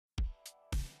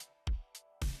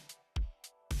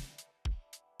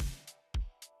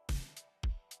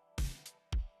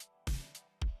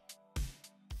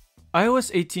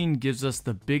iOS 18 gives us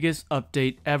the biggest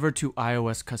update ever to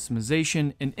iOS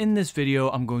customization, and in this video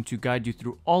I'm going to guide you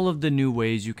through all of the new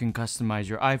ways you can customize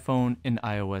your iPhone in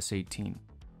iOS 18.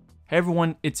 Hey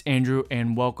everyone, it's Andrew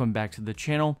and welcome back to the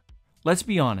channel. Let's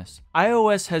be honest,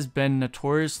 iOS has been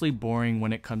notoriously boring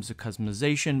when it comes to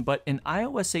customization, but in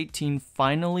iOS 18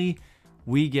 finally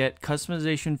we get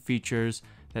customization features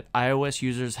that iOS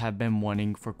users have been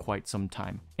wanting for quite some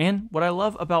time. And what I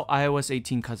love about iOS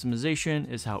 18 customization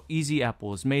is how easy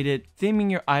Apple has made it. Theming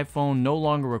your iPhone no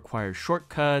longer requires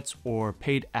shortcuts or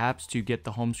paid apps to get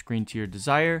the home screen to your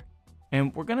desire.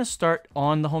 And we're gonna start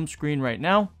on the home screen right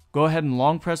now. Go ahead and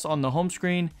long press on the home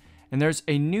screen, and there's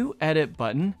a new edit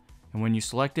button. And when you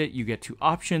select it, you get two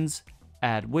options: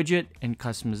 add widget and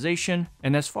customization.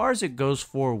 And as far as it goes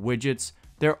for widgets,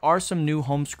 there are some new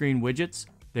home screen widgets.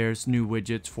 There's new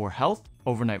widgets for health,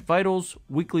 overnight vitals,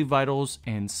 weekly vitals,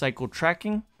 and cycle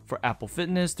tracking. For Apple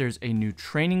Fitness, there's a new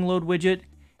training load widget.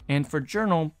 And for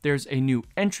journal, there's a new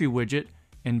entry widget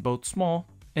in both small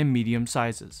and medium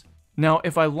sizes. Now,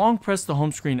 if I long press the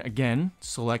home screen again,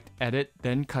 select edit,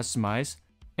 then customize.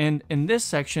 And in this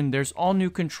section, there's all new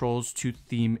controls to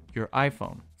theme your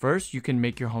iPhone. First, you can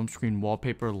make your home screen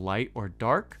wallpaper light or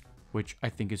dark, which I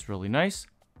think is really nice.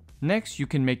 Next, you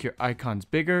can make your icons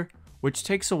bigger, which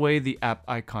takes away the app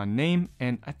icon name,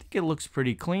 and I think it looks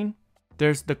pretty clean.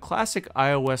 There's the classic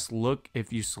iOS look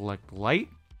if you select light,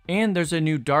 and there's a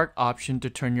new dark option to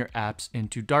turn your apps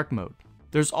into dark mode.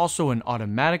 There's also an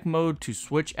automatic mode to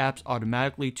switch apps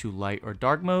automatically to light or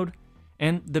dark mode,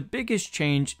 and the biggest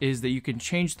change is that you can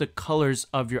change the colors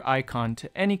of your icon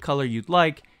to any color you'd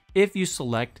like if you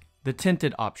select the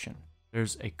tinted option.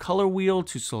 There's a color wheel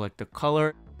to select the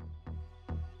color,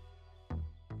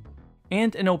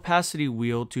 and an opacity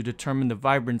wheel to determine the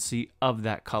vibrancy of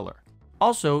that color.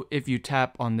 Also, if you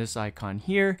tap on this icon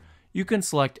here, you can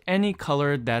select any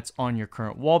color that's on your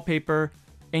current wallpaper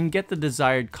and get the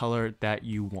desired color that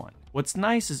you want. What's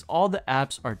nice is all the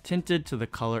apps are tinted to the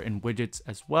color in widgets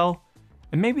as well,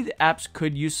 and maybe the apps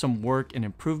could use some work and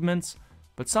improvements,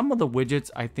 but some of the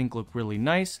widgets I think look really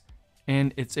nice,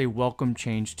 and it's a welcome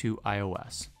change to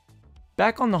iOS.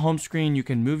 Back on the home screen, you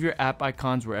can move your app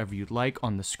icons wherever you'd like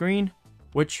on the screen,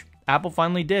 which Apple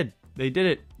finally did. They did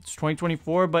it. It's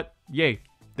 2024, but yay,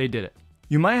 they did it.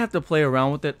 You might have to play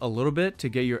around with it a little bit to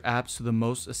get your apps to the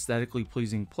most aesthetically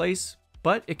pleasing place,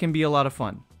 but it can be a lot of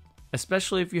fun.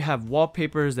 Especially if you have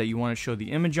wallpapers that you want to show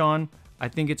the image on, I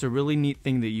think it's a really neat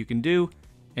thing that you can do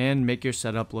and make your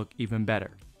setup look even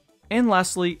better. And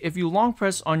lastly, if you long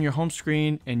press on your home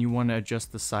screen and you want to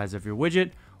adjust the size of your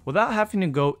widget without having to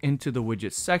go into the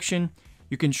widget section,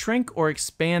 you can shrink or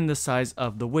expand the size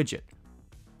of the widget.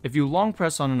 If you long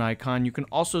press on an icon, you can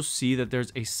also see that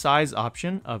there's a size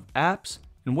option of apps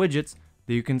and widgets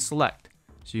that you can select.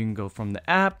 So you can go from the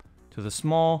app to the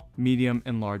small, medium,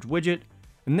 and large widget,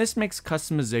 and this makes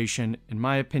customization, in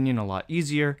my opinion, a lot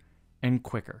easier and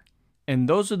quicker. And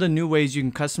those are the new ways you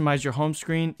can customize your home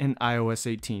screen in iOS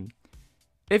 18.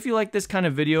 If you like this kind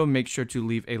of video, make sure to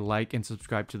leave a like and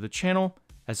subscribe to the channel.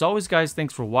 As always guys,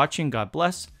 thanks for watching, God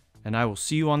bless, and I will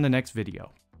see you on the next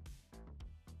video.